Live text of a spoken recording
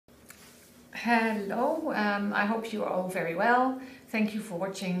Hello, I hope you are all very well. Thank you for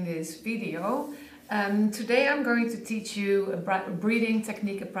watching this video. Today I'm going to teach you a breathing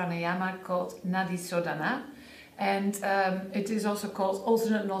technique, a pranayama called Nadi Sodhana. And it is also called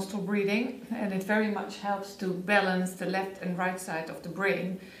alternate nostril breathing, and it very much helps to balance the left and right side of the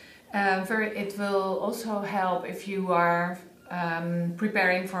brain. It will also help if you are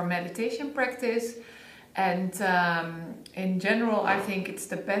preparing for a meditation practice. And in general, I think it's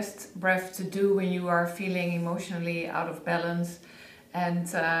the best breath to do when you are feeling emotionally out of balance and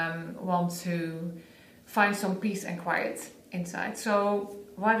want to find some peace and quiet inside. So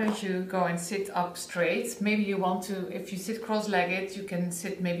why don't you go and sit up straight? Maybe you want to, if you sit cross-legged, you can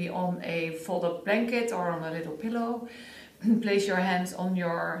sit maybe on a fold-up blanket or on a little pillow. Place your hands on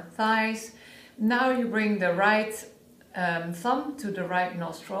your thighs. Now you bring the right thumb to the right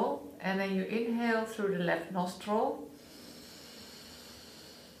nostril, and then you inhale through the left nostril,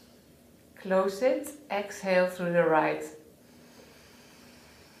 close it, exhale through the right,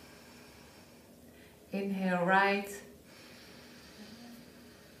 inhale right,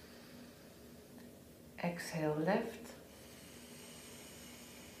 exhale left,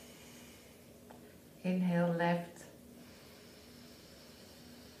 inhale left,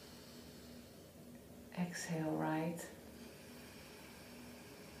 exhale right,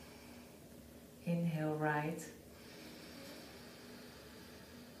 inhale right,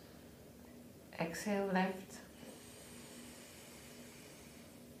 exhale left,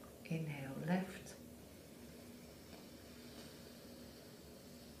 inhale left,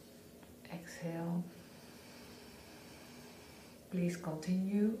 exhale. Please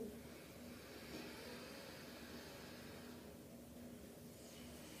continue.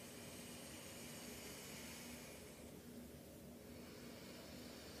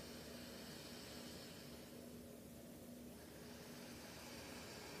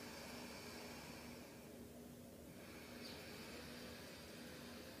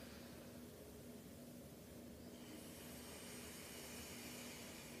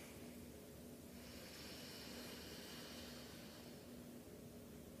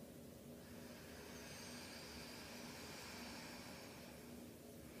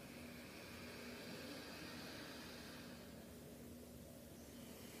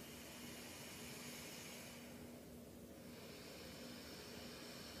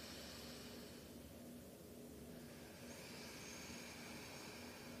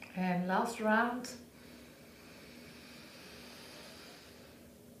 And last round.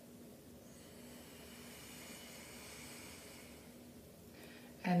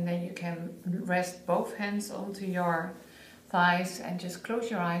 And then you can rest both hands onto your thighs and just close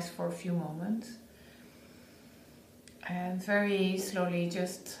your eyes for a few moments. And very slowly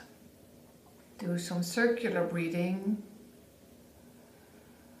just do some circular breathing.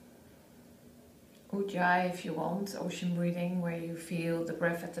 Ujjayi if you want, ocean breathing, where you feel the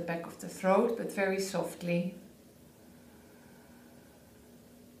breath at the back of the throat, but very softly.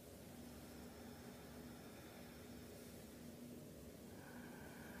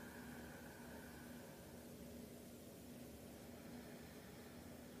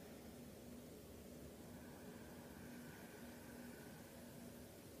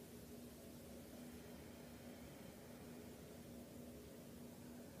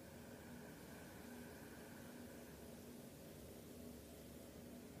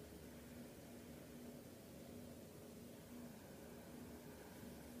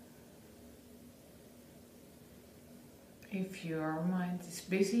 If your mind is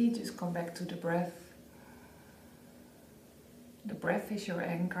busy, just come back to the breath. The breath is your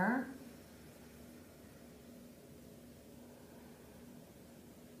anchor.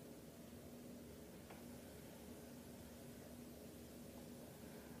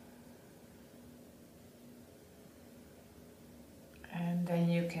 And then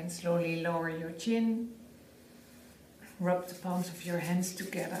you can slowly lower your chin, rub the palms of your hands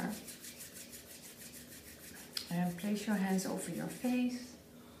together. And place your hands over your face,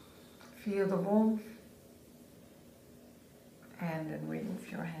 feel the warmth, and then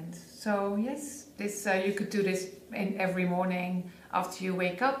remove your hands. So yes, you could do this every morning after you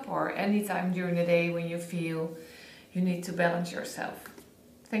wake up, or anytime during the day when you feel you need to balance yourself.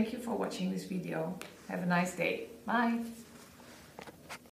 Thank you for watching this video. Have a nice day. Bye.